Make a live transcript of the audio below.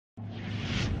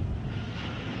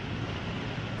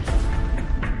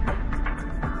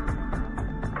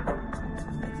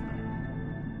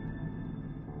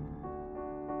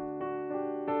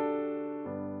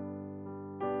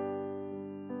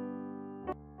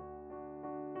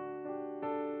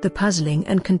The puzzling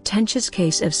and contentious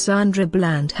case of Sandra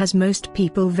Bland has most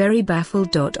people very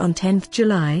baffled. On 10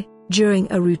 July,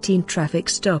 during a routine traffic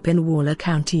stop in Waller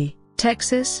County,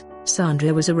 Texas,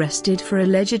 Sandra was arrested for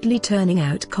allegedly turning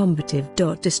out combative.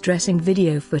 Distressing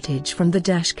video footage from the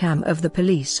dashcam of the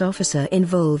police officer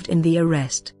involved in the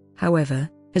arrest, however,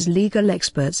 has legal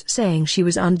experts saying she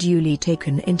was unduly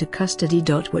taken into custody.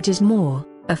 What is more,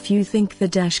 a few think the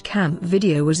dashcam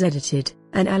video was edited,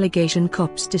 an allegation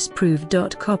cops disprove.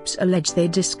 Cops allege they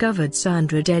discovered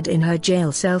Sandra dead in her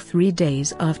jail cell 3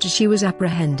 days after she was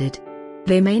apprehended.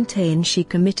 They maintain she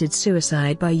committed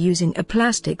suicide by using a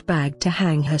plastic bag to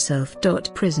hang herself.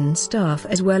 Prison staff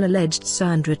as well alleged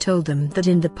Sandra told them that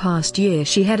in the past year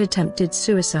she had attempted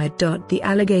suicide. The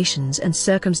allegations and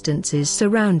circumstances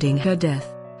surrounding her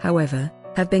death, however,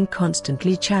 have been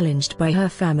constantly challenged by her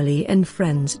family and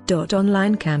friends.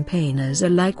 Online campaigners are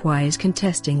likewise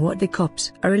contesting what the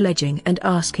cops are alleging and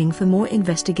asking for more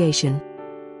investigation.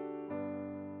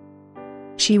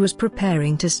 She was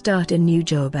preparing to start a new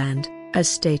job and, as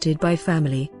stated by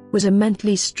family, was a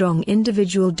mentally strong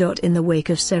individual. In the wake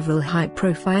of several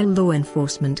high-profile law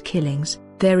enforcement killings,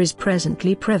 there is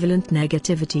presently prevalent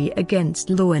negativity against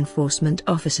law enforcement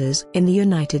officers in the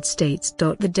United States.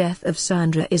 The death of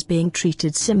Sandra is being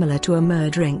treated similar to a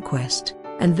murder inquest,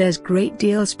 and there's great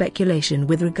deal speculation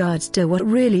with regards to what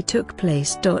really took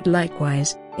place.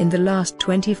 Likewise, in the last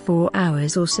 24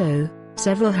 hours or so,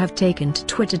 several have taken to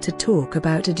Twitter to talk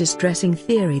about a distressing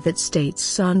theory that states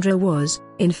Sandra was,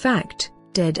 in fact,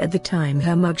 dead at the time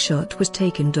her mugshot was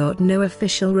taken. No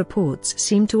official reports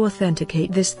seem to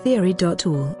authenticate this theory.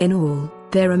 All in all,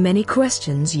 there are many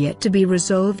questions yet to be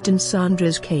resolved in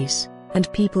Sandra's case,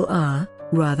 and people are,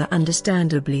 rather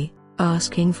understandably,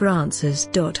 asking for answers.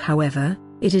 However,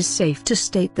 it is safe to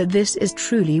state that this is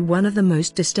truly one of the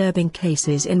most disturbing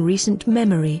cases in recent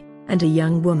memory, and a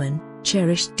young woman,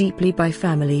 cherished deeply by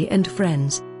family and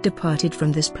friends, departed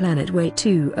from this planet way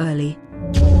too early.